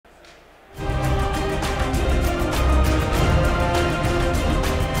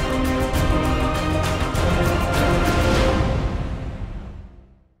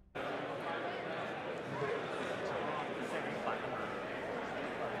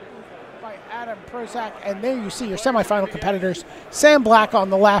by Adam Prozac, and there you see your semifinal competitors. Sam Black on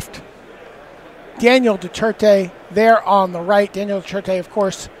the left, Daniel Durterte there on the right. Daniel Durterte, of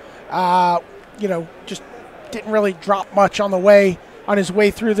course, just didn't really drop much on his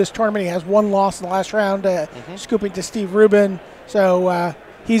way through this tournament. He has one loss in the last round, scooping to Steve Rubin. So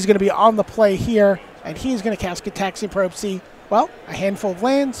he's going to be on the play here, and he's going to cast Gataxian Probe. See, well, a handful of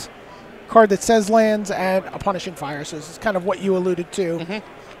lands, card that says lands, and a Punishing Fire. So this is kind of what you alluded to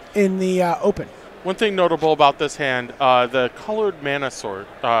in the open. One thing notable about this hand, the colored mana sort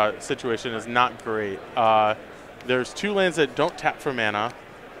situation is not great. There's two lands that don't tap for mana,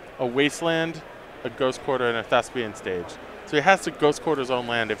 a Wasteland, a Ghost Quarter, and a Thespian Stage. So he has to Ghost Quarter his own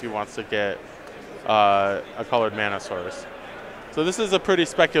land if he wants to get a colored mana source. So this is a pretty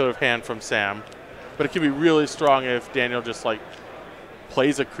speculative hand from Sam, but it can be really strong if Daniel just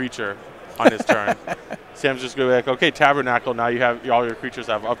plays a creature on his turn. Sam's just going to be like, okay, Tabernacle, now you have all your creatures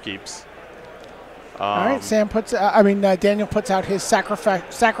have upkeeps. All right, Daniel puts out his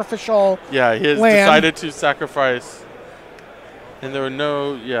sacrificial. Yeah, he has land. decided to sacrifice, and there are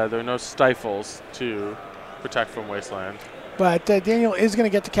no stifles to protect from Wasteland. But Daniel is going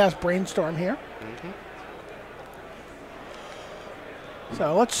to get to cast Brainstorm here.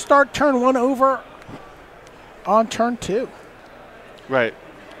 So let's start turn one over on turn two. Right.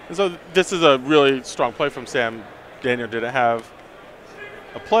 And so this is a really strong play from Sam. Daniel didn't have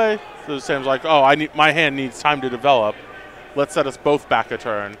a play. So Sam's like, oh, my hand needs time to develop. Let's set us both back a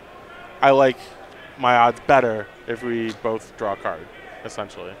turn. I like my odds better if we both draw a card,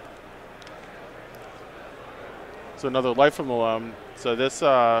 essentially. So another Life from the Loam. So this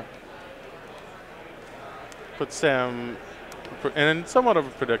puts Sam in somewhat of a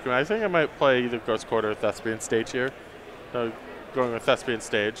predicament. I think I might play either Ghost Quarter or Thespian Stage here. Going with Thespian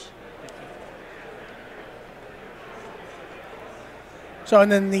Stage. So, and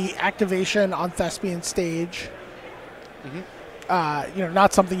then the activation on Thespian Stage,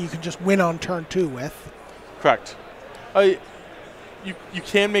 not something you can just win on turn two with. Correct. You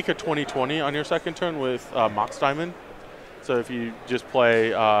can make a 20/20 on your second turn with Mox Diamond. So if you just play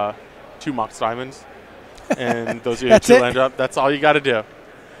 2 Mox Diamonds, and those are your two land up, that's all you got to do.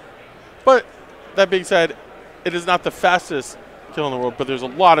 But that being said, it is not the fastest kill in the world, but there's a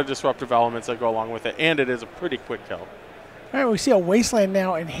lot of disruptive elements that go along with it, and it is a pretty quick kill. All right, we see a Wasteland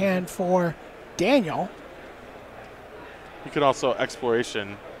now in hand for Daniel. You can also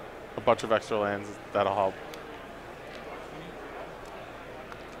Exploration a bunch of extra lands. That'll help.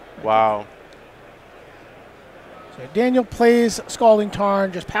 Wow. So Daniel plays Scalding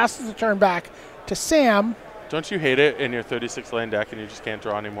Tarn, just passes the turn back to Sam. Don't you hate it in your 36 land deck and you just can't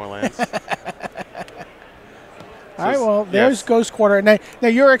draw any more lands? All right, well, there's Ghost Quarter. Now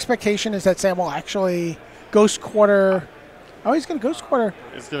your expectation is that Sam will actually Ghost Quarter. Oh, he's going to Ghost Quarter.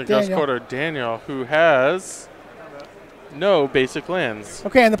 He's going to Ghost Quarter Daniel, who has no basic lands.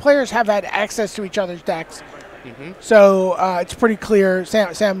 Okay, and the players have had access to each other's decks. So it's pretty clear.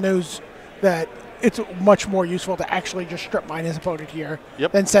 Sam knows that it's much more useful to actually just strip mine his opponent here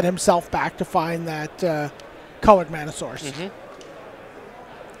than set himself back to find that colored mana source.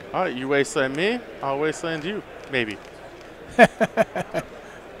 All right, you wasteland me, I'll wasteland you. Maybe.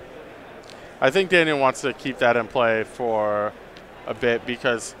 I think Daniel wants to keep that in play for a bit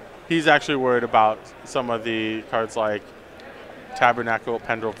because he's actually worried about some of the cards like Tabernacle,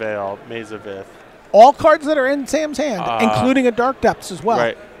 Pendrell Vale, Maze of Ith. All cards that are in Sam's hand, including a Dark Depths as well.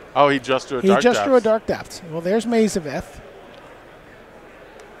 Right. Oh, he just drew a Dark Depths. He just drew a Dark Depths. Well, there's Maze of Ith.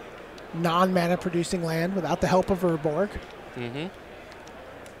 Non-mana producing land without the help of Urborg.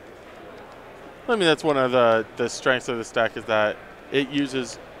 I mean, that's one of the strengths of this deck is that it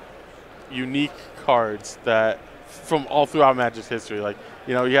uses unique cards that from all throughout Magic's history. Like,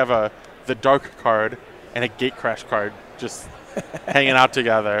 you have the Dark card and a Gate Crash card just hanging out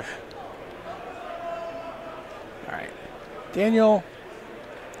together. All right. Daniel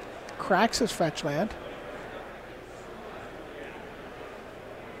cracks his fetch land.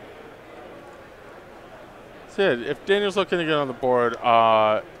 So yeah, if Daniel's looking to get on the board,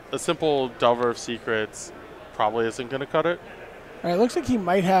 a simple Delver of Secrets probably isn't going to cut it. All right, looks like he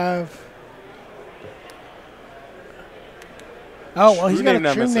might have. Oh, well, he's got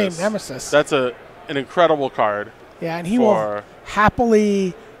a True Name Nemesis. That's an incredible card. Yeah, and he will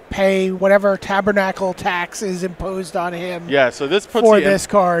happily pay whatever Tabernacle tax is imposed on him. Yeah, so this puts this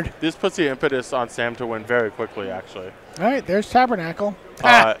card. This puts the impetus on Sam to win very quickly, actually. All right, there's Tabernacle.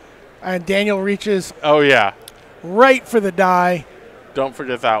 And Daniel reaches. Oh yeah. Right for the die. Don't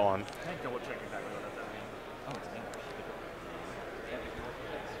forget that one.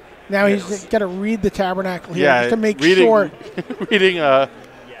 Now he's got to read the Tabernacle here just to make sure. Reading a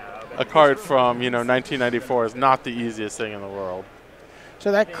a card from 1994 is not the easiest thing in the world.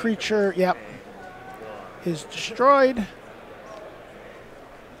 So that creature, yep, is destroyed.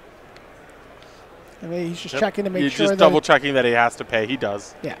 I mean, he's just checking to make He's sure just double checking that he has to pay. He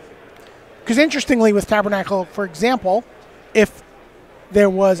does. Yeah. Because interestingly, with Tabernacle, for example, if there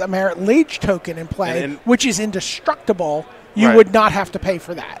was a Merit Lage token in play, which is indestructible, you would not have to pay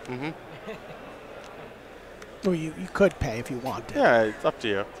for that. Mm-hmm. Well, you could pay if you wanted. Yeah, it's up to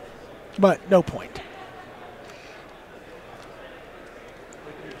you. But no point.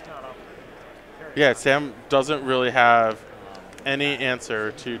 Yeah, Sam doesn't really have any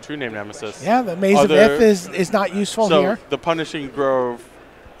answer to True Name Nemesis. Yeah, the Maze of Ith is not useful here. So the Punishing Grove,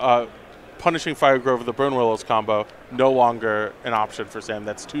 Punishing Fire Grove with the Burn Willows combo, no longer an option for Sam.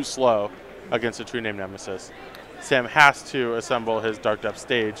 That's too slow against a True Name Nemesis. Sam has to assemble his Dark Depth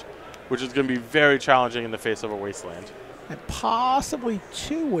stage, which is going to be very challenging in the face of a Wasteland. And possibly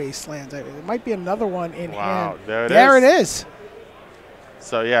 2 Wastelands. There might be another one in hand. There it is.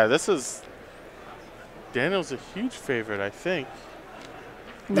 So, yeah, this is... Daniel's a huge favorite, I think.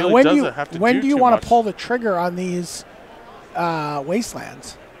 Now, really when do you want to pull the trigger on these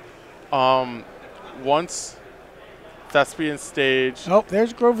Wastelands? Once Thespian Stage... Oh,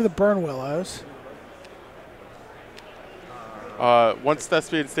 there's Grove of the Burn Willows. Once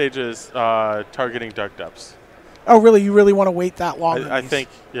Thespian Stage is targeting Dark Depths. Oh, really? You really want to wait that long? I think,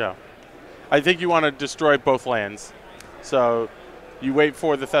 yeah. I think you want to destroy both lands. So you wait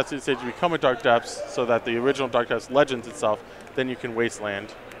for the Thespian Stage to become a Dark Depths so that the original Dark Depths legends itself. Then you can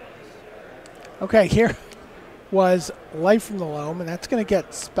Wasteland. Okay, here was Life from the Loam, and that's going to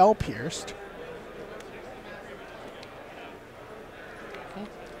get Spell Pierced.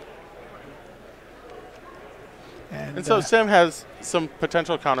 And so Sam has some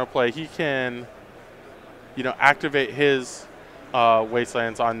potential counterplay. He can, activate his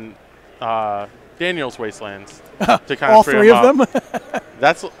Wastelands on Daniel's Wastelands to kind all of free 3 of them.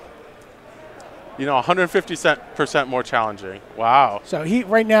 That's 150% more challenging. Wow. So he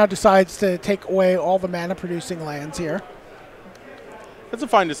right now decides to take away all the mana producing lands here. That's a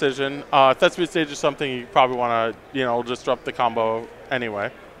fine decision. Thespian Stage is something you probably want to, disrupt the combo anyway.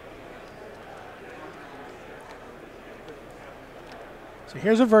 So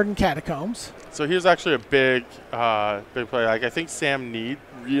here's a Verdant Catacombs. So here's actually a big play. Like I think Sam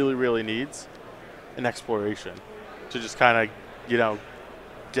really needs an exploration to just kind of,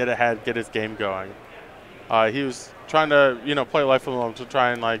 get ahead, get his game going. He was trying to, play Life of the Loam to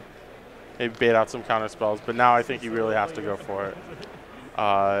try and maybe bait out some counter spells, but now I think he really has to go for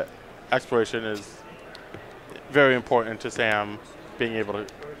it. Exploration is very important to Sam being able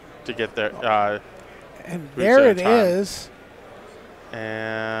to get there. And there it is.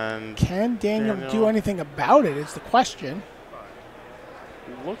 And can Daniel do anything about it is the question.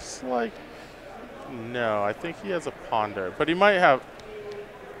 Looks like no. I think he has a Ponder, but he might have.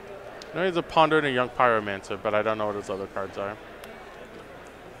 No, he has a Ponder and a Young Pyromancer, but I don't know what his other cards are.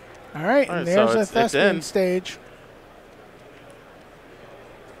 All right, and there's a Thespian Stage.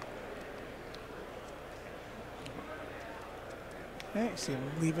 Okay, see him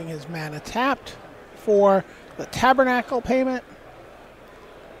leaving his mana tapped for the Tabernacle payment.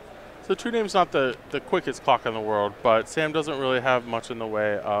 So True Name's not the quickest clock in the world, but Sam doesn't really have much in the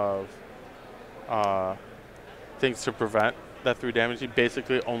way of things to prevent that 3 damage. He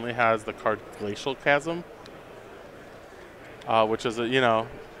basically only has the card Glacial Chasm, which is a,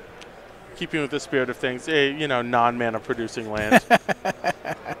 keeping with the spirit of things, a non-mana producing land.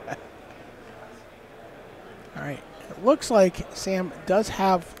 All right, it looks like Sam does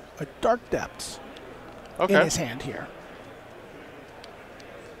have a Dark Depths in his hand here.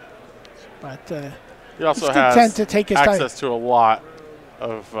 But he also has to take his access to a lot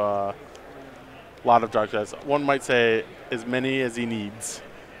of Dark Depths. One might say as many as he needs.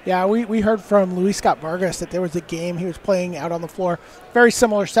 Yeah, we heard from Luis Scott Vargas that there was a game he was playing out on the floor, very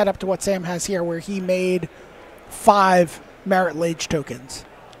similar setup to what Sam has here, where he made 5 Merit Lage tokens.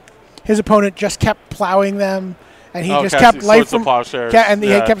 His opponent just kept plowing them, and he just kept life from and he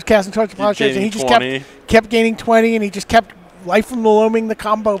kept casting Swords to Plowshares, and he just kept gaining 20, and he just kept Life from the Loaming the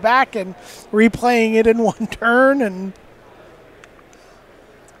combo back and replaying it in 1 turn. And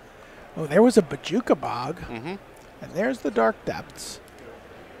oh, there was a Bajuka Bog, and there's the Dark Depths.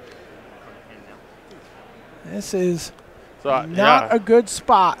 This is not a good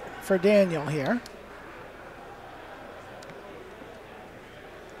spot for Daniel here.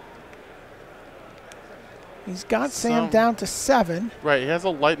 He's got Sam down to 7. Right, he has a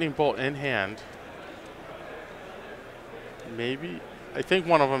Lightning Bolt in hand. Maybe. I think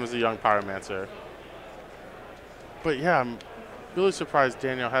one of them is a Young Pyromancer. But yeah, Really surprised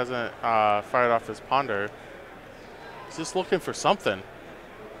Daniel hasn't fired off his ponder. He's just looking for something.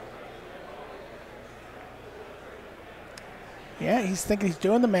 Yeah, he's thinking, he's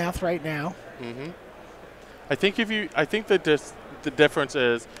doing the math right now. I think the difference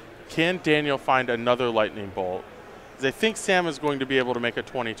is, can Daniel find another lightning bolt? Because I think Sam is going to be able to make a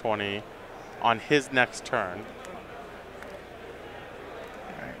 20-20 on his next turn.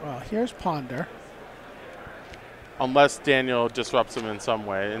 All right, well, here's ponder. Unless Daniel disrupts him in some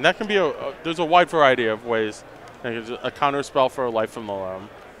way. And that can be there's a wide variety of ways. Like a counter spell for Life from the Loam.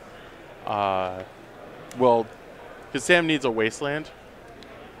 Well, because Sam needs a wasteland.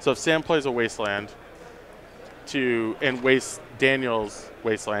 So if Sam plays a wasteland and wastes Daniel's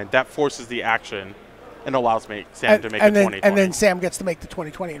wasteland, that forces the action and allows Sam to make a 20-20. And then Sam gets to make the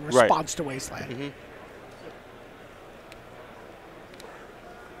 20-20 in response to wasteland.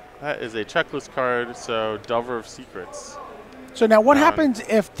 That is a checklist card, so Delver of Secrets. So now what happens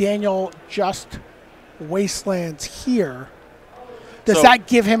if Daniel just wastelands here? Does that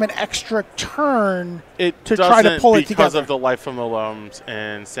give him an extra turn to try to pull it together? Because of the Life from the Loams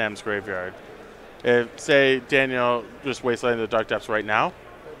in Sam's graveyard. If, say, Daniel just wastelanded the Dark Depths right now,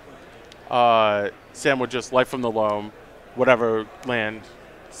 Sam would just Life from the Loam, whatever land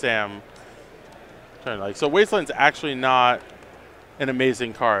Sam turned like. So Wasteland's actually not an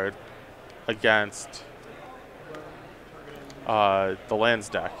amazing card against the lands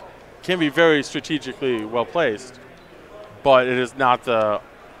deck. Can be very strategically well placed, but it is not the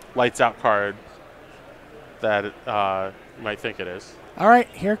lights out card that you might think it is. All right,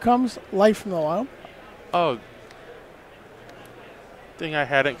 here comes Life from the Loam. Oh, thing I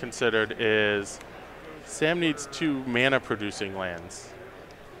hadn't considered is Sam needs 2 mana producing lands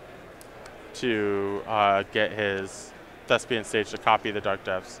to get his Thespian Stage to copy the Dark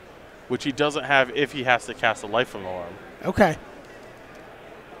Depths, which he doesn't have if he has to cast a Life from the Loam. Okay.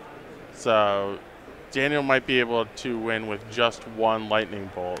 So Daniel might be able to win with just 1 lightning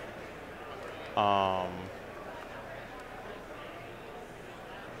bolt.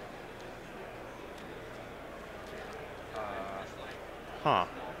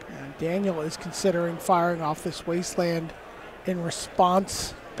 And Daniel is considering firing off this wasteland in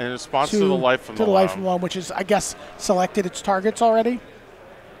response. In response to the Life from the Loam. Life from the Loam, which is, I guess, selected its targets already?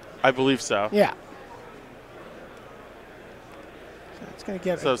 I believe so. Yeah. So it's going to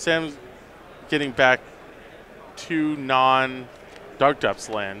get. So Sam's getting back 2 non-Dark Depths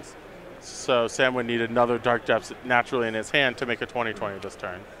lands. So Sam would need another Dark Depths naturally in his hand to make a 20-20 this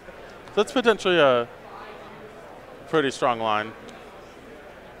turn. So that's potentially a pretty strong line.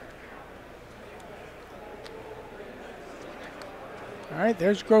 All right,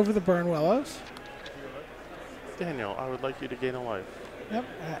 there's Grove of the Burn Willows. Daniel, I would like you to gain a life. Yep,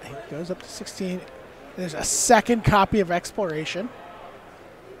 it goes up to 16. There's a second copy of Exploration.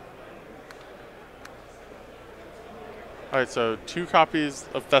 All right, so 2 copies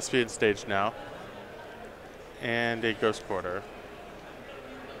of Thespian Stage now, and a Ghost Quarter.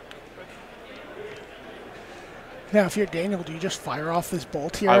 Now, if you're Daniel, do you just fire off this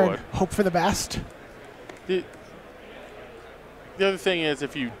bolt here I would. and hope for the best? The other thing is,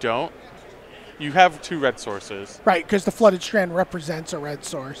 if you don't, you have 2 red sources. Right, because the Flooded Strand represents a red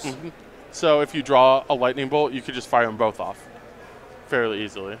source. So if you draw a lightning bolt, you could just fire them both off fairly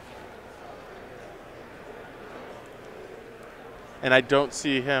easily. And I don't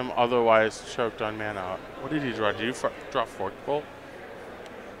see him otherwise choked on mana. What did he draw? Did he draw Forked Bolt?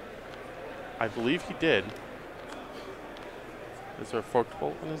 I believe he did. Is there a Forked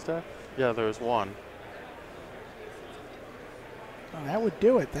Bolt in his deck? Yeah, there is one. Well, that would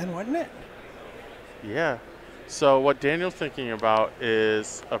do it then, wouldn't it? Yeah. So what Daniel's thinking about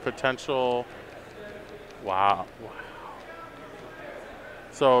is a potential... Wow.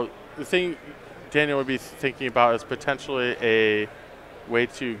 So the thing Daniel would be thinking about is potentially a way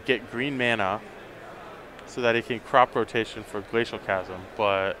to get green mana so that he can crop rotation for Glacial Chasm.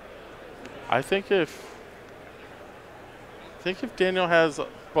 But I think if Daniel has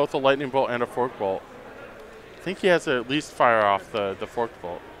both a Lightning Bolt and a Forked Bolt, I think he has to at least fire off the Forked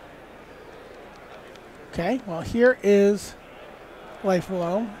Bolt. Okay, well here is Life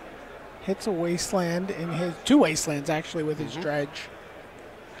Loam. Hits a wasteland in his 2 wastelands actually with his dredge.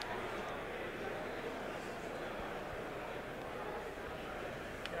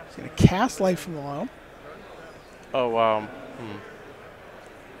 He's going to cast Life from the Loam. Oh,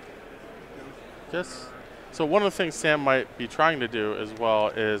 Yes. So one of the things Sam might be trying to do as well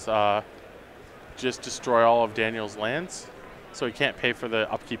is just destroy all of Daniel's lands, so he can't pay for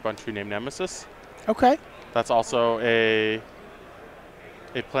the upkeep on True Name Nemesis. Okay. That's also a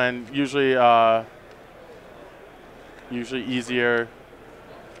plan. Usually Usually easier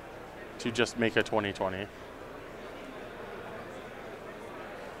to just make a 20-20.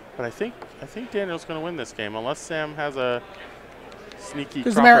 But I think Daniel's going to win this game unless Sam has a sneaky.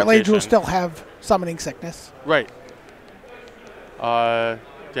 Because the Merit Lage will still have summoning sickness. Right.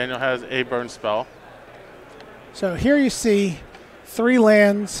 Daniel has a burn spell. So here you see 3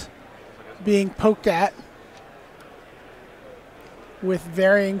 lands being poked at with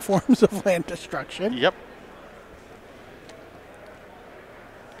varying forms of land destruction. Yep.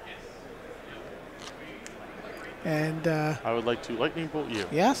 And I would like to lightning bolt you.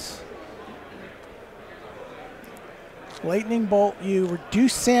 Yes. Lightning bolt you.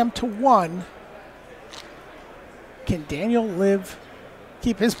 Reduce Sam to 1. Can Daniel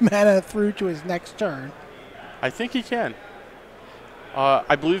keep his mana through to his next turn? I think he can.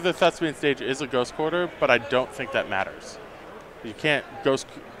 I believe the Thespian stage is a Ghost Quarter, but I don't think that matters. You can't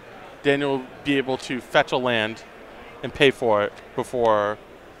Daniel will be able to fetch a land and pay for it before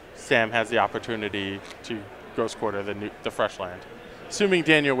Sam has the opportunity to Ghost Quarter the fresh land. Assuming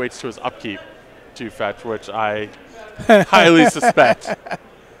Daniel waits to his upkeep to fetch, which I highly suspect.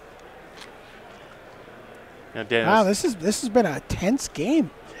 Wow, this has been a tense game.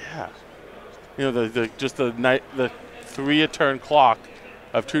 Yeah. You know, the 3-a-turn clock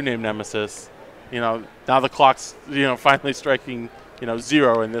of True Name Nemesis. You know, now the clock's, finally striking,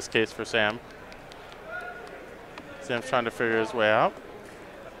 0 in this case for Sam. Sam's trying to figure his way out.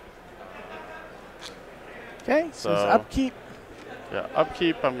 Okay, so his upkeep. Yeah,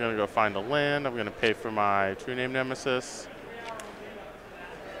 upkeep. I'm going to go find a land. I'm going to pay for my True Name Nemesis.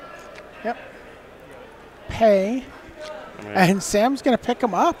 Yep. Pay. And Sam's going to pick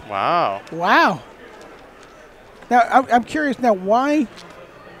him up. Wow. Wow. Now, I'm curious now, why,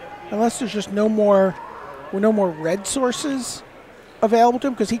 unless there's just no more red sources available to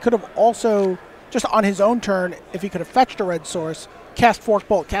him, because he could have also, just on his own turn, if he could have fetched a red source, cast Fork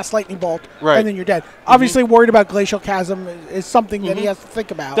Bolt, cast Lightning Bolt, and then you're dead. Obviously, worried about Glacial Chasm is something that he has to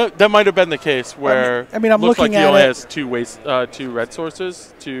think about. That might have been the case where I'm looks looking like at he only it. has two red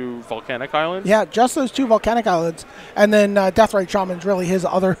sources, 2 volcanic islands. Yeah, just those 2 volcanic islands, and then Deathrite Shaman's really his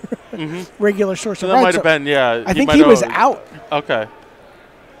other regular source So of that red. might have been, yeah. I think he was out. Okay.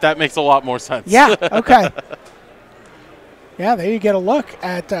 That makes a lot more sense. Yeah, okay. Yeah, there you get a look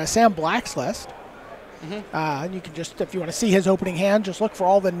at Sam Black's list. And you can just, if you want to see his opening hand, just look for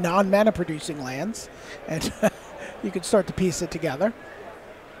all the non-mana producing lands, and you can start to piece it together.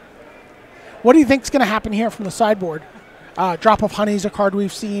 What do you think is going to happen here from the sideboard? Drop of Honey is a card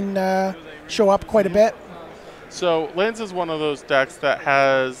we've seen show up quite a bit. So Lands is one of those decks that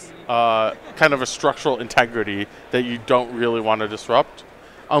has kind of a structural integrity that you don't really want to disrupt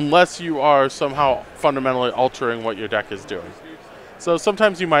unless you are somehow fundamentally altering what your deck is doing. So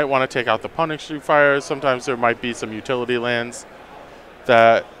sometimes you might want to take out the Punishing Fire. Sometimes there might be some utility lands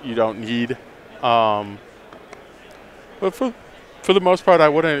that you don't need. But for the most part, I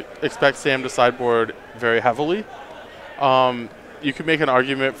wouldn't expect Sam to sideboard very heavily. You could make an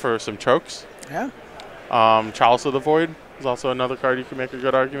argument for some chokes. Yeah. Chalice of the Void is also another card you can make a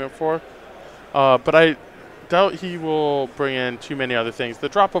good argument for. But I doubt he will bring in too many other things. The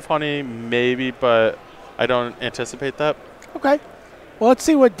Drop of Honey, maybe, but I don't anticipate that. Okay. Well, let's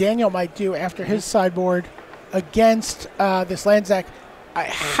see what Daniel might do after his sideboard against this land deck. I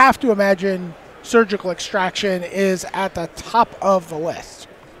have to imagine Surgical Extraction is at the top of the list.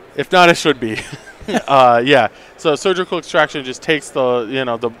 If not, it should be. Yeah. So Surgical Extraction just takes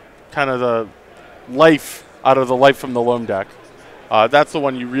the kind of the life out of the life from the loam deck. That's the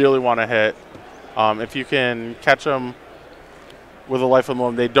one you really want to hit. If you can catch them with a life from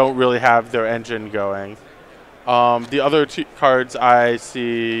loam, they don't really have their engine going. The other 2 cards I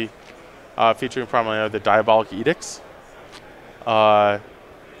see featuring prominently are the Diabolic Edicts.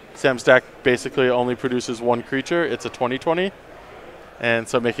 Sam's deck basically only produces 1 creature. It's a 20-20. And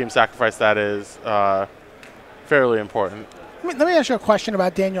so making him sacrifice that is fairly important. Let me ask you a question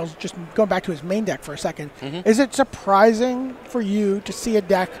about Daniel's, just going back to his main deck for a second. Is it surprising for you to see a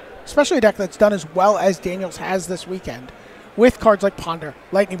deck, especially a deck that's done as well as Daniel's has this weekend, with cards like Ponder,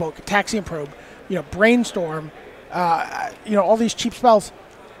 Lightning Bolt, Cataxian Probe, Brainstorm, all these cheap spells,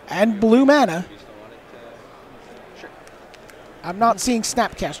 and blue mana? I'm not seeing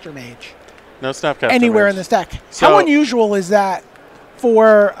Snapcaster Mage. No Snapcaster anywhere Mage in this deck. So how unusual is that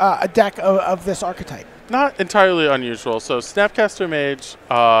for a deck of this archetype? Not entirely unusual. So Snapcaster Mage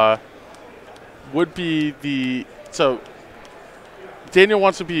would be so Daniel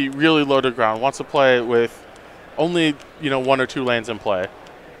wants to be really low to ground, wants to play with only 1 or 2 lands in play.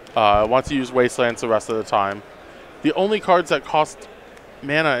 Wants to use Wastelands the rest of the time. The only cards that cost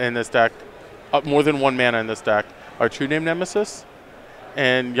mana in this deck, more than 1 mana in this deck, are True Name Nemesis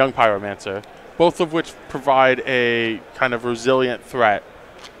and Young Pyromancer, both of which provide a kind of resilient threat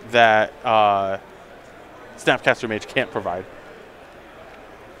that Snapcaster Mage can't provide.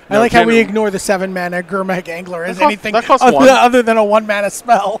 I like how we ignore the 7-mana Gurmag Angler as anything costs other than a 1-mana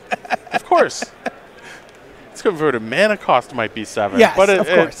spell. Of course. It's converted. Mana cost might be 7, yes, but of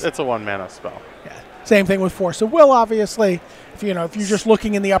course. It's a 1-mana spell. Yeah. Same thing with Force of Will, obviously. If you're just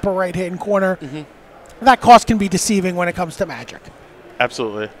looking in the upper right-hand corner, that cost can be deceiving when it comes to Magic.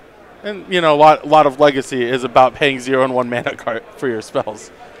 Absolutely. And, a lot of Legacy is about paying 0 and 1 mana card for your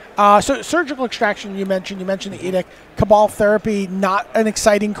spells. So Surgical Extraction, you mentioned the Edict. Cabal Therapy, not an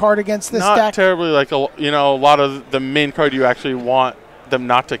exciting card against this deck. Not terribly. Like, a lot of the main card you actually want them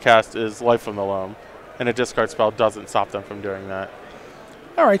not to cast is Life from the Loam. And a discard spell doesn't stop them from doing that.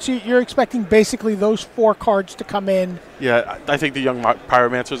 All right, so you're expecting basically those 4 cards to come in. Yeah, I think the Young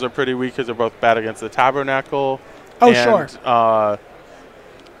Pyromancers are pretty weak because they're both bad against the Tabernacle. Oh, sure.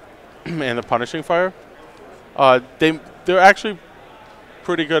 And the Punishing Fire. They're actually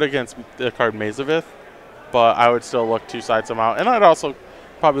pretty good against the card Maze of Ith, but I would still look to side some out. And I'd also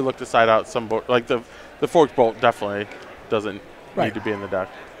probably look to side out some, like the Forked Bolt definitely doesn't need to be in the deck.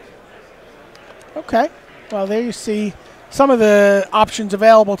 Okay. Well, there you see some of the options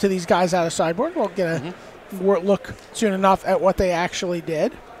available to these guys out of sideboard. We'll get a look soon enough at what they actually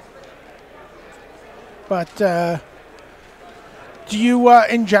did. But do you,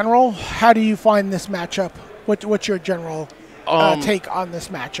 in general, how do you find this matchup? What's your general take on this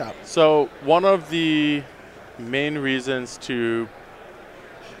matchup? So one of the main reasons to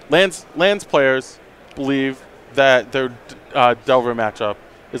lands players believe that their Delver matchup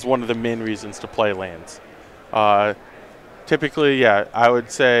is one of the main reasons to play lands. Typically, yeah, I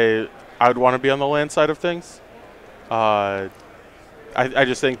would say I would want to be on the land side of things. I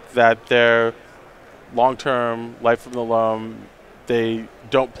just think that their long-term Life from the Loam, they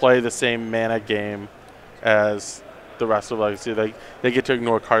don't play the same mana game as the rest of Legacy. They get to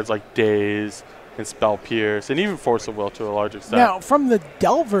ignore cards like Daze and Spell Pierce and even Force of Will to a large extent. Now, from the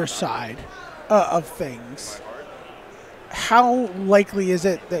Delver side of things, how likely is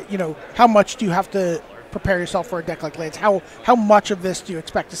it that, how much do you have to prepare yourself for a deck like Lands? How much of this do you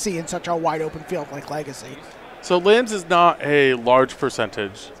expect to see in such a wide open field like Legacy? So Lands is not a large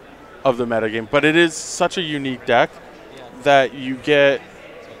percentage of the metagame, but it is such a unique deck that you get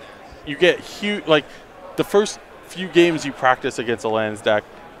huge, like the first few games you practice against a Lands deck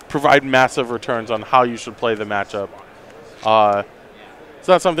provide massive returns on how you should play the matchup. It's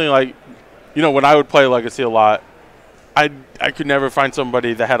not something like, when I would play Legacy a lot, I could never find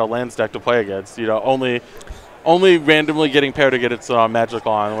somebody that had a Lands deck to play against. Only randomly getting paired to get its Magic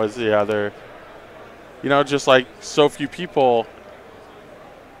on was the other. Just like so few people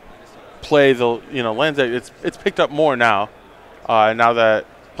play the Lands deck. It's picked up more now. Now that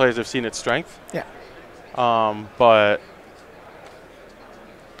players have seen its strength. Yeah. But.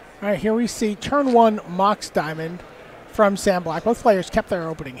 All right, here we see turn 1 Mox Diamond from Sam Black. Both players kept their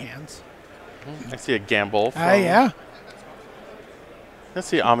opening hands. I see a gamble. Yeah. Let's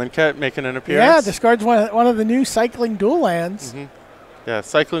see Amonkhet making an appearance. Yeah, discards one of the new cycling dual lands. Yeah,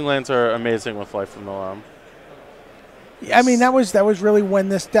 cycling lands are amazing with Life from the Loam. Yeah, I mean, that was really when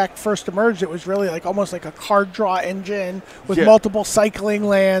this deck first emerged. It was really almost like a card draw engine with multiple cycling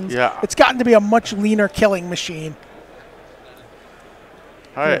lands. Yeah. It's gotten to be a much leaner killing machine.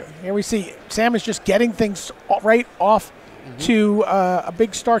 All right. Here we see Sam is just getting things right off to a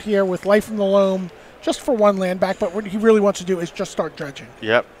big start here with Life from the Loam, just for 1 land back, but what he really wants to do is just start dredging.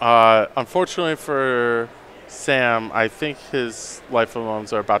 Yep. Unfortunately for Sam, I think his Life from the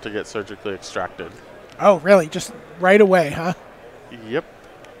Loams are about to get surgically extracted. Oh, really? Just right away, huh? Yep.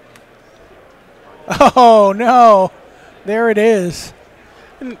 Oh, no. There it is.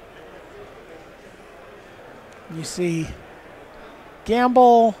 And you see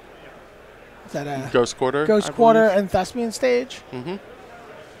Gamble. Is that a Ghost Quarter? Ghost Quarter and Thespian Stage?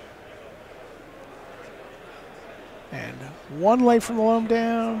 And 1 Life from the Loam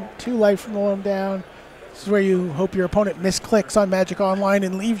down, 2 Life from the Loam down. This is where you hope your opponent misclicks on Magic Online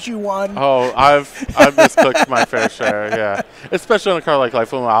and leaves you 1. Oh, I've misclicked my fair share, yeah. Especially on a card like Life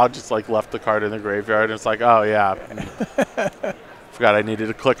from the Loam, I'll just left the card in the graveyard and it's like, oh yeah. Forgot I needed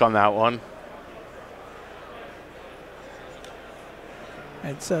to click on that one.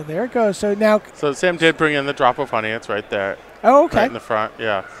 And so there it goes. So now. So Sam did bring in the Drop of Honey. It's right there. Oh, okay. Right in the front,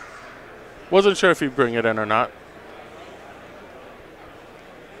 yeah. Wasn't sure if he'd bring it in or not.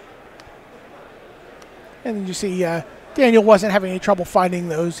 And then you see Daniel wasn't having any trouble finding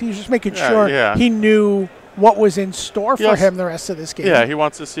those. He was just making sure he knew what was in store for him the rest of this game. Yeah, he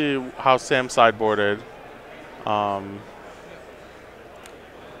wants to see how Sam sideboarded I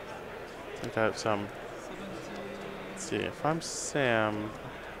think I have some. Let's see. If I'm Sam,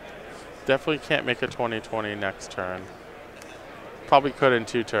 definitely can't make a 2020 next turn. Probably could in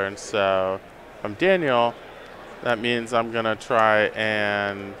 2 turns. So if I'm Daniel, that means I'm gonna try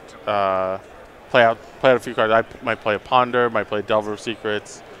and play out a few cards. I might play a Ponder, might play Delver of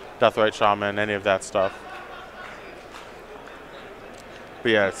Secrets, Deathrite Shaman, any of that stuff.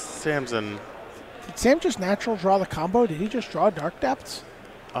 But yeah, Sam's in. Did Sam just natural draw the combo? Did he just draw Dark Depths?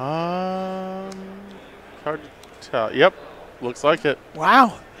 Hard to tell. Yep, looks like it.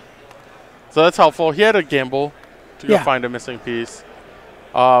 Wow. So that's helpful. He had a gamble to go find a missing piece.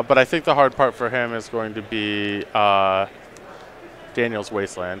 But I think the hard part for him is going to be Daniel's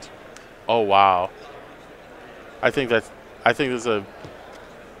Wasteland. Oh wow. I think this is a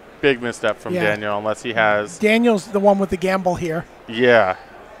big misstep from Daniel, unless he has. Daniel's the one with the gamble here. Yeah.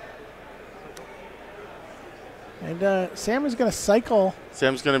 And Sam is going to cycle.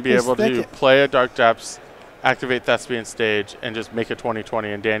 Sam's going to be able to play a Dark Depths, activate Thespian Stage, and just make a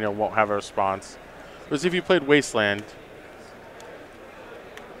 2020, and Daniel won't have a response. Whereas if you played Wasteland.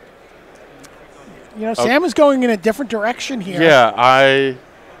 You know, Sam is going in a different direction here. Yeah,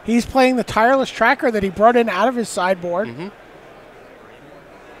 He's playing the Tireless Tracker that he brought in out of his sideboard. Mm-hmm.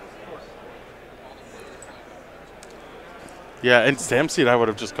 Yeah, and Sam's seed, I would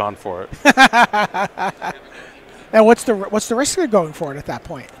have just gone for it. And what's the risk of going for it at that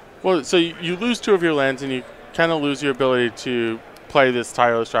point? Well, so you lose 2 of your lands, and you kind of lose your ability to play this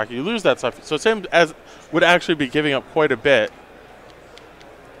Tireless Tracker. You lose that stuff. So Sam would actually be giving up quite a bit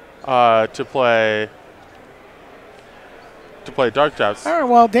to play Dark Depths. All right,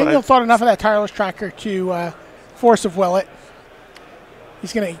 well, Daniel thought enough of that Tireless Tracker to Force of Will it.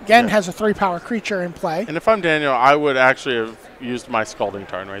 He's going to, again, has a 3-power creature in play. And if I'm Daniel, I would actually have used my Scalding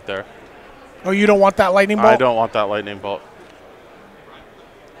Tarn right there. Oh, you don't want that Lightning Bolt? I don't want that Lightning Bolt.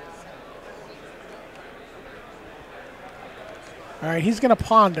 All right, he's going to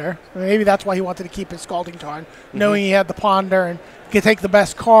Ponder. Maybe that's why he wanted to keep his Scalding Tarn, knowing he had the Ponder and could take the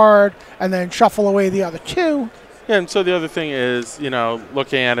best card and then shuffle away the other 2. Yeah, and so the other thing is, you know,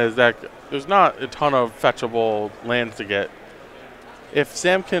 looking at it is that there's not a ton of fetchable lands to get. If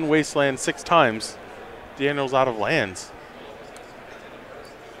Sam can Wasteland 6 times, Daniel's out of lands.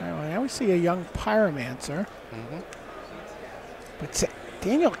 All right, well, now we see a young Pyromancer. But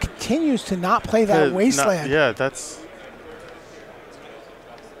Daniel continues to not play that Wasteland. that's...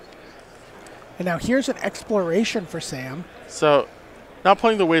 And now here's an exploration for Sam. So, not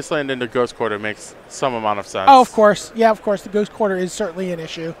playing the Wasteland into Ghost Quarter makes some amount of sense. Oh, of course. Yeah, of course. The Ghost Quarter is certainly an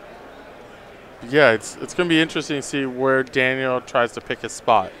issue. Yeah, it's going to be interesting to see where Daniel tries to pick his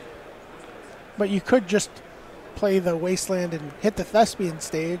spot. But you could just play the Wasteland and hit the Thespian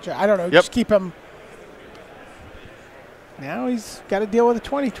Stage. I don't know. Just keep him. Now he's got to deal with a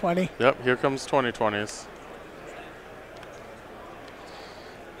 2020. Yep, here comes 2020s.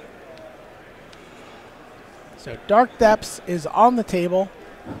 So Dark Depths is on the table.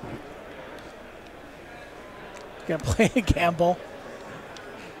 Going to play a gamble.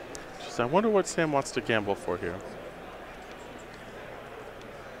 I wonder what Sam wants to gamble for here.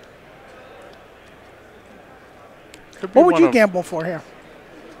 What would you gamble for here?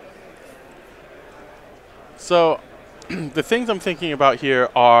 So the things I'm thinking about here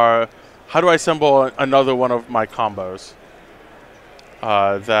are, how do I assemble another one of my combos?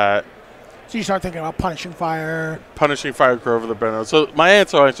 So you start thinking about Punishing Fire. Punishing Fire, Grove of the Burnout. So my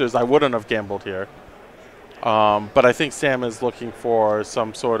answer is I wouldn't have gambled here. But I think Sam is looking for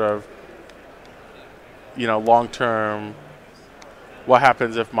some sort of, you know, long-term, what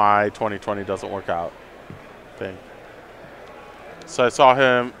happens if my 2020 doesn't work out thing. So I saw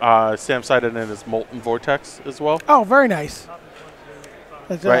him, Sam cited in his Molten Vortex as well. Oh, very nice.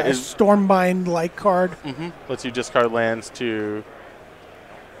 That's a Stormbind-like card. Lets you discard lands to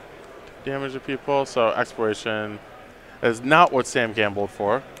damage the people. So Exploration is not what Sam gambled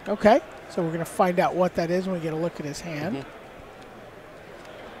for. Okay. So we're going to find out what that is when we get a look at his hand.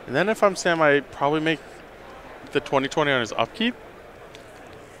 And then if I'm Sam, I probably make the 2020 on his upkeep.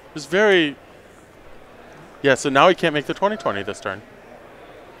 It's very... Yeah, so now he can't make the 2020 this turn.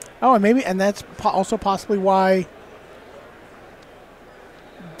 Oh, and that's also possibly why...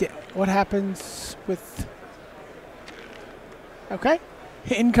 What happens with... Okay.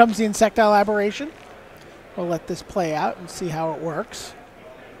 In comes the Insectile Aberration. We'll let this play out and see how it works.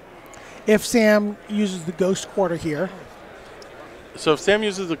 If Sam uses the Ghost Quarter here. So if Sam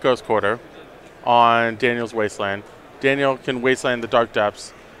uses the Ghost Quarter on Daniel's Wasteland, Daniel can Wasteland the Dark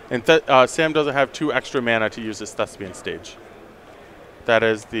Depths, and Sam doesn't have 2 extra mana to use his Thespian Stage. That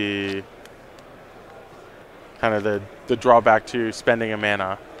is the kind of the drawback to spending a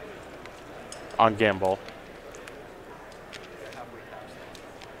mana on gamble.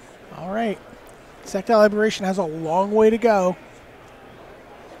 All right. Sectile Aberration has a long way to go.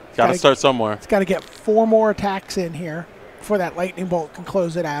 Got to start somewhere. It's got to get 4 more attacks in here before that Lightning Bolt can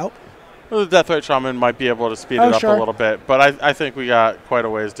close it out. Well, the Deathright Shaman might be able to speed it up a little bit, but I think we got quite a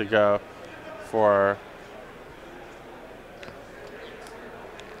ways to go for...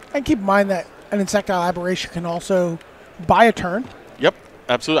 And keep in mind that an Insectile Aberration can also buy a turn. Yep,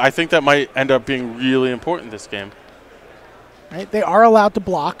 absolutely. I think that might end up being really important this game. Right? They are allowed to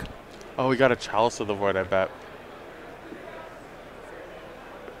block. Oh, we got a Chalice of the Void, I bet.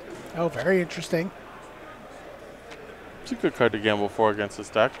 Oh, very interesting. It's a good card to gamble for against this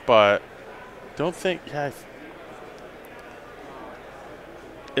deck, but don't think... Yeah,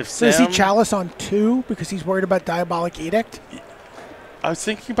 if so is he Chalice on 2 because he's worried about Diabolic Edict? I was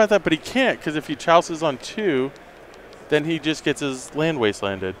thinking about that, but he can't, because if he Chalices on 2, then he just gets his land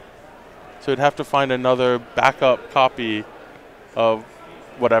wastelanded. So he'd have to find another backup copy of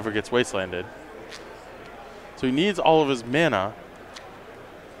whatever gets wastelanded. So he needs all of his mana.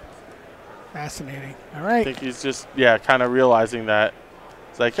 Fascinating. All right. I think he's just, kind of realizing that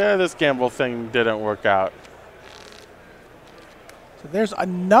it's like, this gamble thing didn't work out. So there's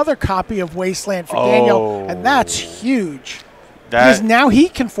another copy of Wasteland for Daniel, and that's huge. Because now he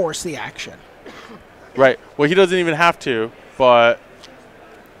can force the action. Right. Well, he doesn't even have to, but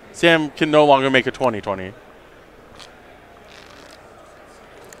Sam can no longer make a 20/20.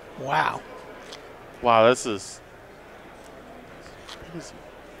 Wow. Wow, this is crazy.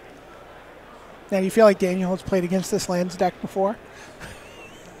 Now, do you feel like Daniel has played against this lands deck before?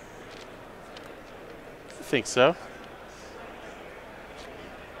 I think so.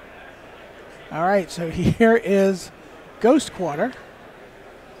 All right, so here is Ghost Quarter.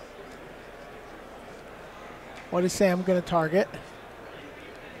 What is Sam going to target?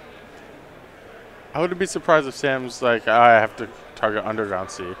 I wouldn't be surprised if Sam's like, I have to target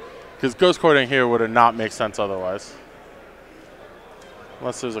Underground Sea. Because Ghost Quartering here would have not make sense otherwise.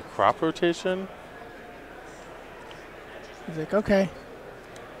 Unless there's a crop rotation. He's like, okay.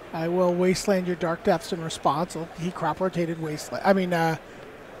 I will Wasteland your Dark Depths in response. He crop rotated Wasteland. I mean,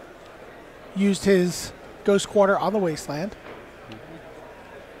 used his Ghost Quarter on the Wasteland.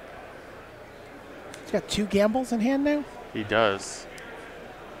 He's got 2 gambles in hand now? He does.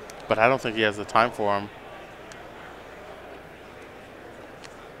 But I don't think he has the time for him.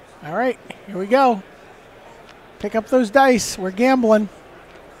 All right, here we go. Pick up those dice. We're gambling.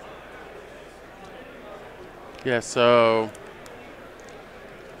 Yeah, so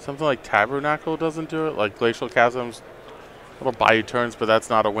something like Tabernacle doesn't do it. Like Glacial Chasms, it'll buy you turns, but that's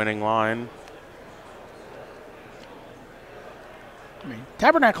not a winning line. I mean,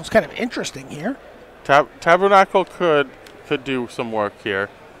 Tabernacle's kind of interesting here. Tabernacle could do some work here.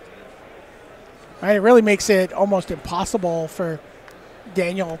 Right, it really makes it almost impossible for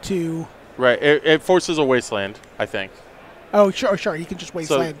Daniel to... Right, it forces a Wasteland, I think. Oh, sure, he can just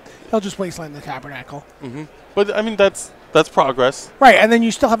Wasteland. He'll just Wasteland the Tabernacle. Mm-hmm. But, I mean, that's progress. Right, and then you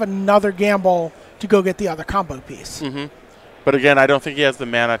still have another gamble to go get the other combo piece. Mm-hmm. But, again, I don't think he has the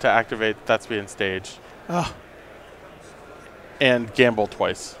mana to activate Thespian Stage. Ugh. And gamble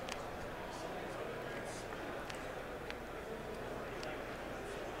twice.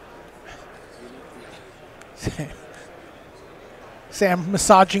 Sam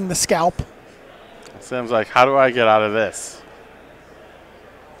massaging the scalp. Sam's like, how do I get out of this?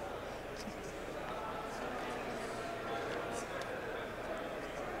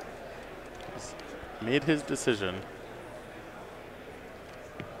 He's made his decision.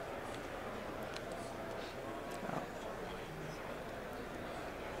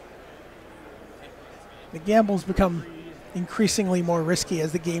 The gambles become increasingly more risky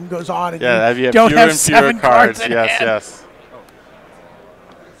as the game goes on. And yeah, you don't have 7 cards in hand. Yes.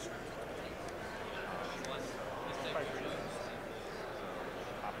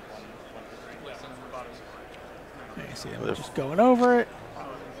 I see them just going over it.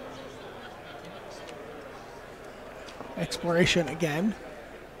 Exploration again.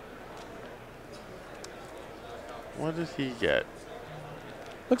 What did he get?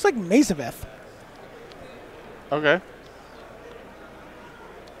 Looks like Mazaveth. Okay.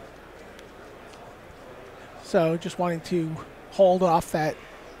 So just wanting to hold off that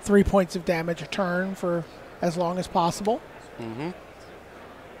 3 points of damage a turn for as long as possible. Mm-hmm.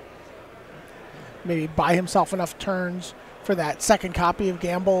 Maybe buy himself enough turns for that second copy of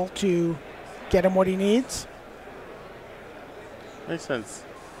Gamble to get him what he needs. Makes sense.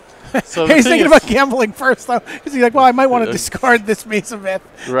 So he's thinking about gambling first, though. Because he's like, well, I might want to discard this Mazaveth.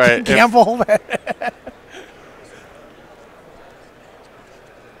 Right. Gamble.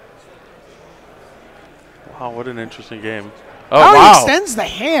 Oh, what an interesting game. Oh, He wow. extends the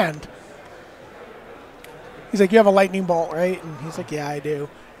hand. He's like, you have a lightning bolt, right? And he's like, yeah, I do.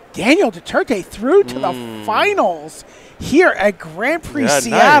 Daniel Durterte through to the finals here at Grand Prix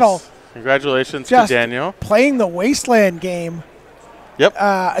Seattle. Nice. Congratulations to Daniel. Playing the Wasteland game. Yep.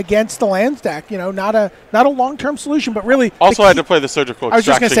 Against the lands deck, not a long-term solution, but really. Also, had to play the surgical extraction. I was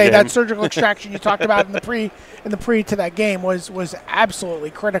just going to say game. that surgical extraction you talked about in the pre to that game was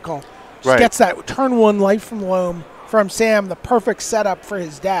absolutely critical. Just gets that turn 1 life from loam from Sam, the perfect setup for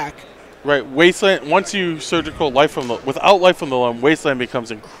his deck. Right, Wasteland. Once you surgical life from without life from the loam, Wasteland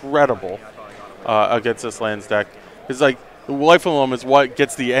becomes incredible against this lands deck. It's like the life from the loam is what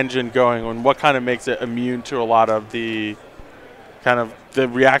gets the engine going and what kind of makes it immune to a lot of the kind of the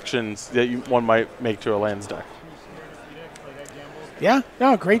reactions that one might make to a lands deck. Yeah,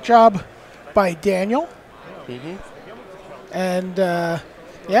 no, great job by Daniel. And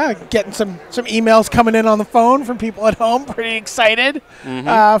getting some emails coming in on the phone from people at home. Pretty excited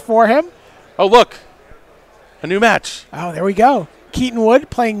for him. Oh, look, a new match. Oh, there we go. Keaton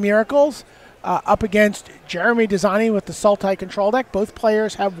Wood playing Miracles up against Jeremy Dezani with the Sultai control deck. Both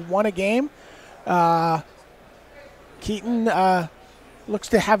players have won a game. Keaton looks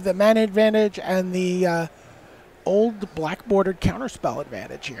to have the mana advantage and the old black bordered counterspell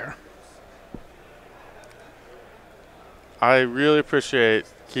advantage here. I really appreciate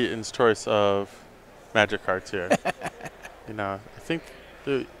Keaton's choice of magic cards here. I think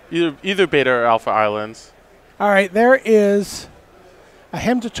either Beta or Alpha Islands. All right, there is a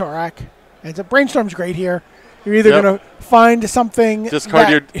Hymn to Torak. And so Brainstorm's great here. You're either going to find something.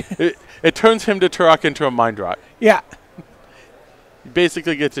 Discard it turns Hymn to Torak into a mind rot. Yeah. You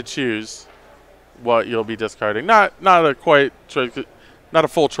basically get to choose what you'll be discarding. Not a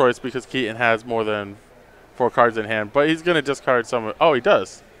full choice because Keaton has more than 4 cards in hand, but he's going to discard some. Oh, he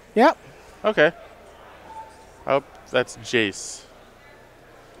does. Yep. Okay. Oh, that's Jace.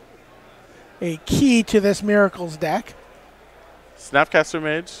 A key to this Miracles deck. Snapcaster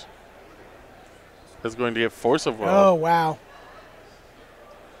Mage is going to get Force of Will. Oh, wow.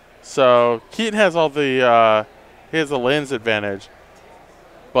 So Keaton has all the he has the lands advantage,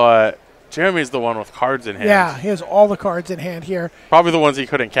 but Jeremy's the one with cards in hand. Yeah, he has all the cards in hand here. Probably the ones he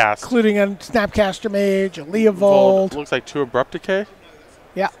couldn't cast. Including a Snapcaster Mage, a Leovold. Looks like 2 Abrupt Decay.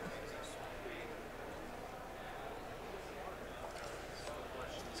 Yeah.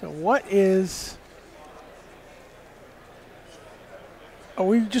 So what is... Are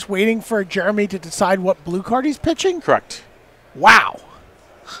we just waiting for Jeremy to decide what blue card he's pitching? Correct. Wow.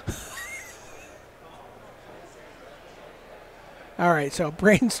 All right, so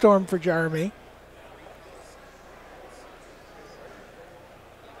Brainstorm for Jeremy.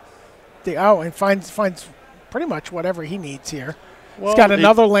 And finds pretty much whatever he needs here. Well, he's got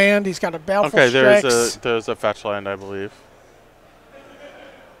another land. He's got a Baleful Strix. There's a fetch land, I believe.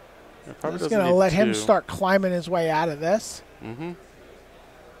 I'm just going to let him start climbing his way out of this.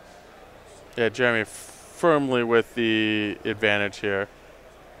 Yeah, Jeremy firmly with the advantage here.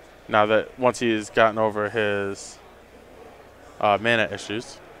 Now that once he's gotten over his mana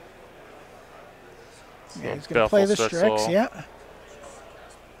issues. Yeah, he's going to play the Strix, yeah.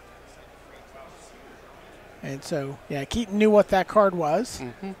 And so, yeah, Keaton knew what that card was.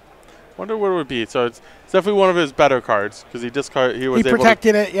 Wonder what it would be. So it's definitely one of his better cards because he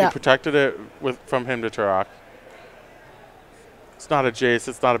protected it. Yeah, he protected it from Hymn to Torak. It's not a Jace.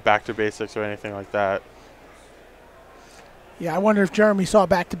 It's not a Back to Basics or anything like that. Yeah, I wonder if Jeremy saw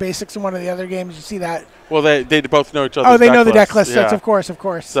Back to Basics in one of the other games. You see that? Well, they both know each other's they know the deck list. list. Yeah. Of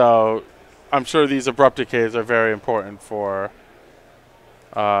course. So I'm sure these Abrupt Decays are very important for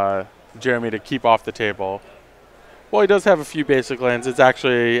Jeremy to keep off the table. Well, he does have a few basic lands. It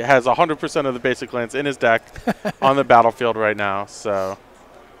actually has 100% of the basic lands in his deck on the battlefield right now. So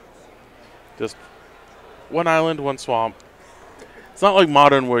just 1 island, 1 swamp. It's not like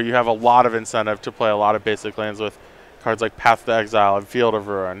Modern where you have a lot of incentive to play a lot of basic lands with cards like Path to Exile and Field of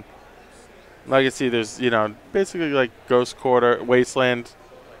Ruin. Legacy, there's, basically like Ghost Quarter, Wasteland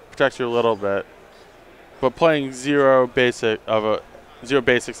protects you a little bit. But playing zero basics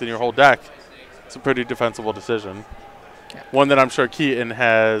in your whole deck, it's a pretty defensible decision. Yeah. One that I'm sure Keaton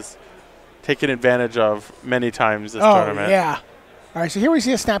has taken advantage of many times this tournament. Yeah. All right, so here we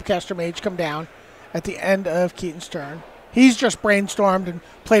see a Snapcaster Mage come down at the end of Keaton's turn. He's just brainstormed and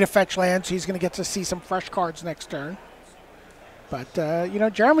played a fetch land, so he's going to get to see some fresh cards next turn. But,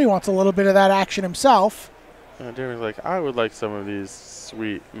 Jeremy wants a little bit of that action himself. Jeremy's like, I would like some of these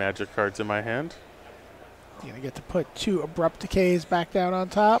sweet magic cards in my hand. You're going to get to put 2 Abrupt Decays back down on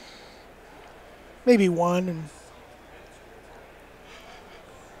top. Maybe 1. And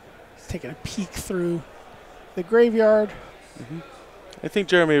taking a peek through the graveyard. I think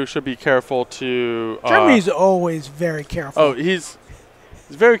Jeremy should be careful to. Jeremy's always very careful. Oh, he's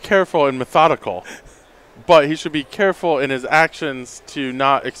very careful and methodical, but he should be careful in his actions to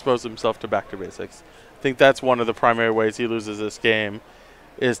not expose himself to back to basics. I think that's one of the primary ways he loses this game,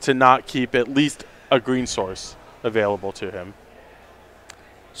 is to not keep at least a green source available to him.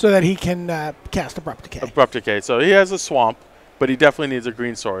 So that he can cast Abrupt Decay. Abrupt Decay. So he has a swamp, but he definitely needs a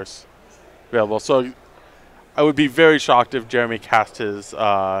green source available. So I would be very shocked if Jeremy cast his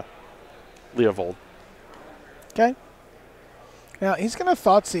Leovold. Okay. Now he's going to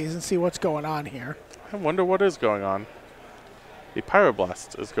Thoughtseize and see what's going on here. I wonder what is going on. The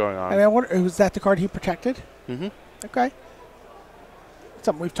Pyroblast is going on. And I wonder, was that the card he protected? Mm-hmm. Okay.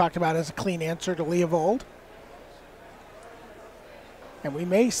 Something we've talked about as a clean answer to Leovold. And we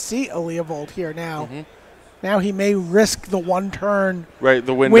may see a Leovold here now. Mm-hmm. Now he may risk the one turn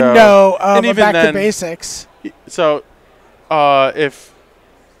the window of even back then, to basics. So if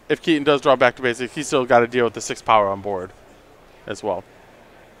Keaton does draw back to basics, he's still got to deal with the 6 power on board as well.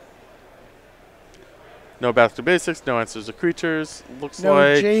 No back to basics, no answers to creatures. Looks no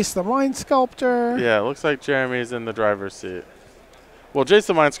like Jace the Mind Sculptor. Yeah, it looks like Jeremy's in the driver's seat. Well, Jace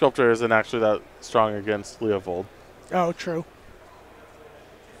the Mind Sculptor isn't actually that strong against Leovold. Oh, true.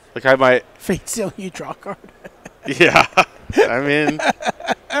 Like I might Fate Seal, you draw a card. Yeah. I mean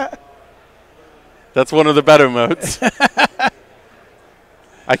that's one of the better modes.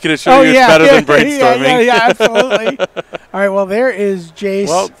 I can assure you it's better than brainstorming. Yeah, absolutely. All right, well, there is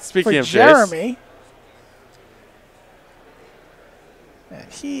Jace speaking of Jeremy.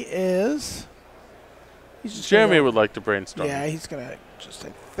 And he is... Jeremy would like to brainstorm. Yeah, he's going to just, I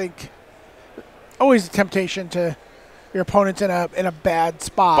think... Always a temptation to... Your opponent's in a bad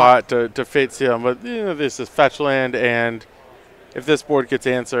spot. To Fate Seal him. But, this is fetch land, and if this board gets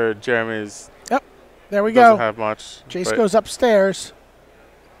answered, Jeremy's... Yep, there we go. Doesn't have much. Jace goes upstairs.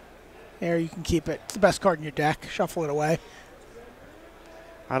 There, you can keep it. It's the best card in your deck. Shuffle it away.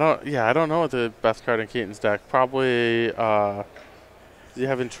 I don't know what the best card in Keaton's deck. Probably, does he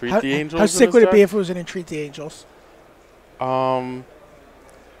have Entreat the Angels? How sick would it be if it was an Entreat the Angels? Not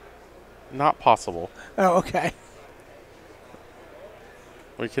possible. Oh, okay.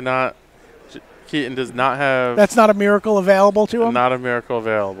 We cannot. Keaton does not have. That's not a miracle available to him? Not a miracle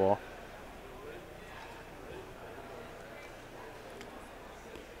available.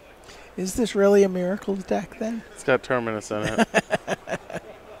 Is this really a Miracles deck then? It's got Terminus in it.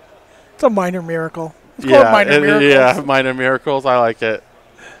 It's a minor miracle. It's called Minor Miracles. Yeah, Minor Miracles. I like it.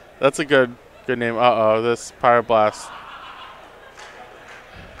 That's a good name. Uh-oh, this Pyroblast.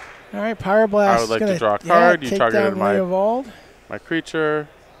 All right, Pyroblast. I would like to draw a card. You targeted my creature.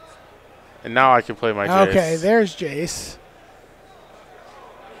 And now I can play my Jace. Okay, there's Jace.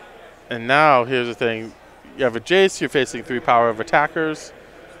 And now, here's the thing. You have a Jace. You're facing 3 power of attackers.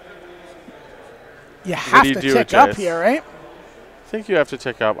 You have to tick up here, right? I think you have to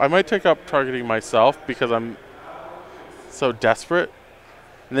tick up. I might tick up targeting myself because I'm so desperate.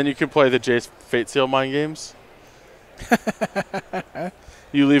 And then you can play the Jace Fate Seal mind games.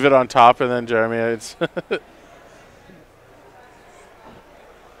 You leave it on top, and then Jeremy, it's... But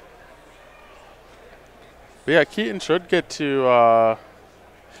yeah, Keaton should get to...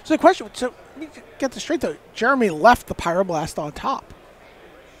 So the question, so let me get this straight though. Jeremy left the Pyroblast on top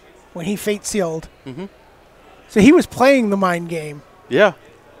when he Fate Sealed. Mm-hmm. So he was playing the mind game. Yeah.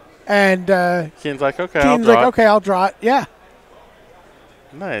 And Keaton's like, okay, I'll draw it. Okay, I'll draw it. Yeah.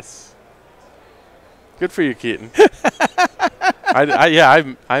 Nice. Good for you, Keaton.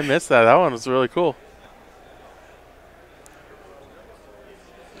 I missed that. That one was really cool.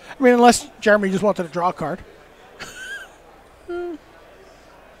 I mean, unless Jeremy just wanted to draw a card.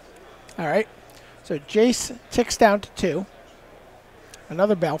 All right. So Jace ticks down to 2.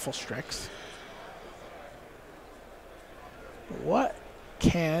 Another Baleful Strix. What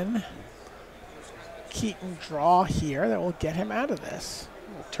can Keaton draw here that will get him out of this?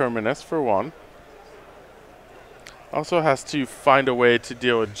 Terminus for 1. Also has to find a way to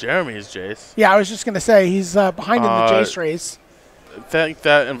deal with Jeremy's Jace. Yeah, I was just going to say, he's behind in the Jace race. I think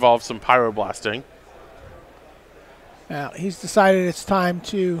that involves some Pyroblasting. Now, he's decided it's time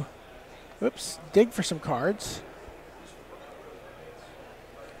to, dig for some cards.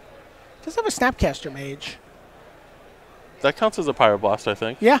 Does have a Snapcaster Mage. That counts as a Pyroblast, I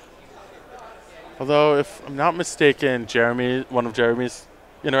think. Yeah. Although, if I'm not mistaken, one of Jeremy's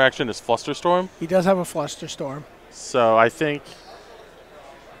interaction is Flusterstorm. He does have a Flusterstorm. So I think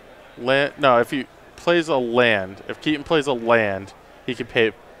if he plays a land, if Keaton plays a land, he can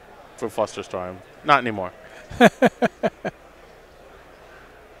pay for Flusterstorm. Not anymore. All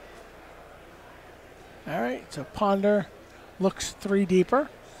All right, so Ponder looks 3 deeper.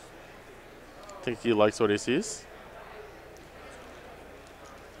 I think he likes what he sees.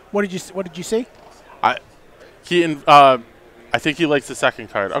 What did you see? I think he likes the second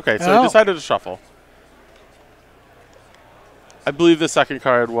card. Okay, so he Oh. decided to shuffle. I believe the second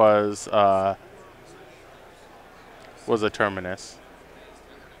card was a Terminus.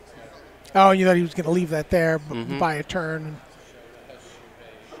 Oh, you thought he was going to leave that there by a turn.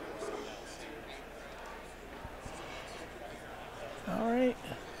 All right.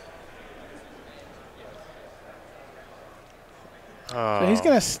 So he's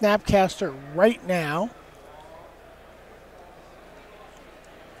going to Snapcaster right now.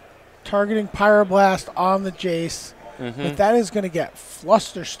 Targeting Pyroblast on the Jace. But that is going to get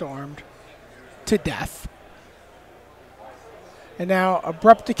Flusterstormed to death. And now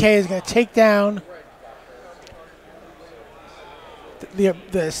Abrupt Decay is going to take down the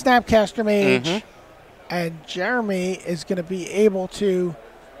Snapcaster Mage. And Jeremy is going to be able to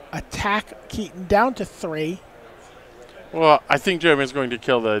attack Keaton down to 3. Well, I think Jeremy's going to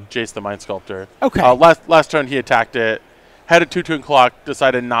kill the Jace the Mind Sculptor. Okay. Last turn he attacked it, had a 2-turn clock,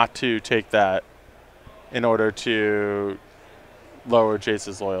 decided not to take that in order to lower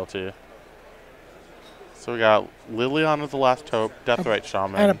Jace's loyalty. So we got Liliana the Last Hope, Deathrite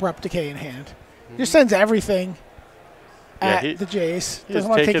Shaman. And Abrupt Decay in hand. Just sends everything at the Jace. Doesn't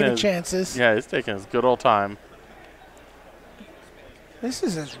want to take any chances. Yeah, he's taking his good old time. This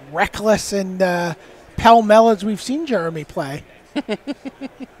is as reckless and pell-mell as we've seen Jeremy play. Okay,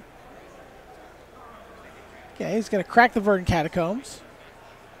 he's going to crack the Verdant Catacombs.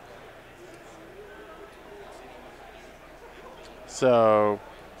 So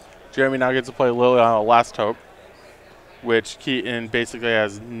Jeremy now gets to play Liliana Last Hope, which Keaton basically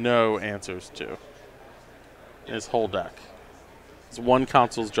has no answers to in his whole deck. It's 1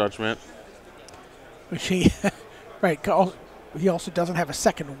 Council's Judgment. Which he, right, he also doesn't have a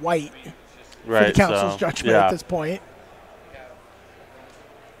second white for the Right, Council's Judgment at this point.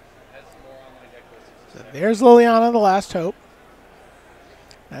 So there's Liliana, the Last Hope.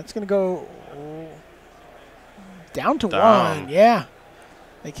 That's going to go down to 1. Yeah.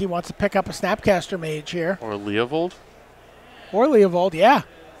 I think he wants to pick up a Snapcaster Mage here. Or Leovold. Or Leovold, yeah.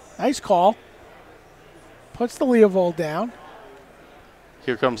 Nice call. Puts the Leovold down.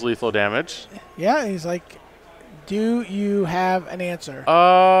 Here comes lethal damage. Yeah, he's like, do you have an answer?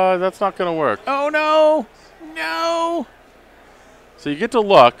 That's not going to work. Oh, no. No. So you get to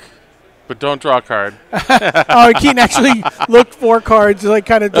look, but don't draw a card. Oh, Keaton actually looked 4 cards, like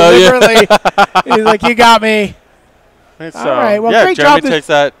kind of deliberately. He's like, you got me. So, all right, well, yeah, great Jeremy job. Takes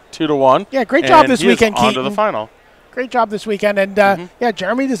that 2-1. Yeah, great job this weekend, Keaton. On to the final. Great job this weekend. And, yeah,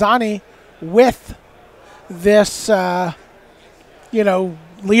 Jeremy Dezani with this,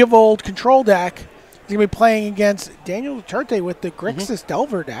 Leovold control deck. He's going to be playing against Daniel Durterte with the Grixis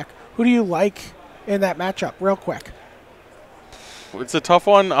Delver deck. Who do you like in that matchup, real quick? It's a tough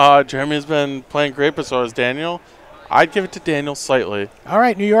one. Jeremy's been playing great, but so has Daniel. I'd give it to Daniel slightly. All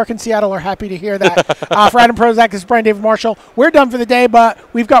right, New York and Seattle are happy to hear that. For Adam Prozac, this is Brian David Marshall. We're done for the day, but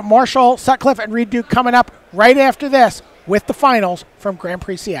we've got Marshall, Sutcliffe, and Reed Duke coming up right after this with the finals from Grand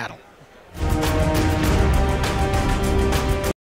Prix Seattle.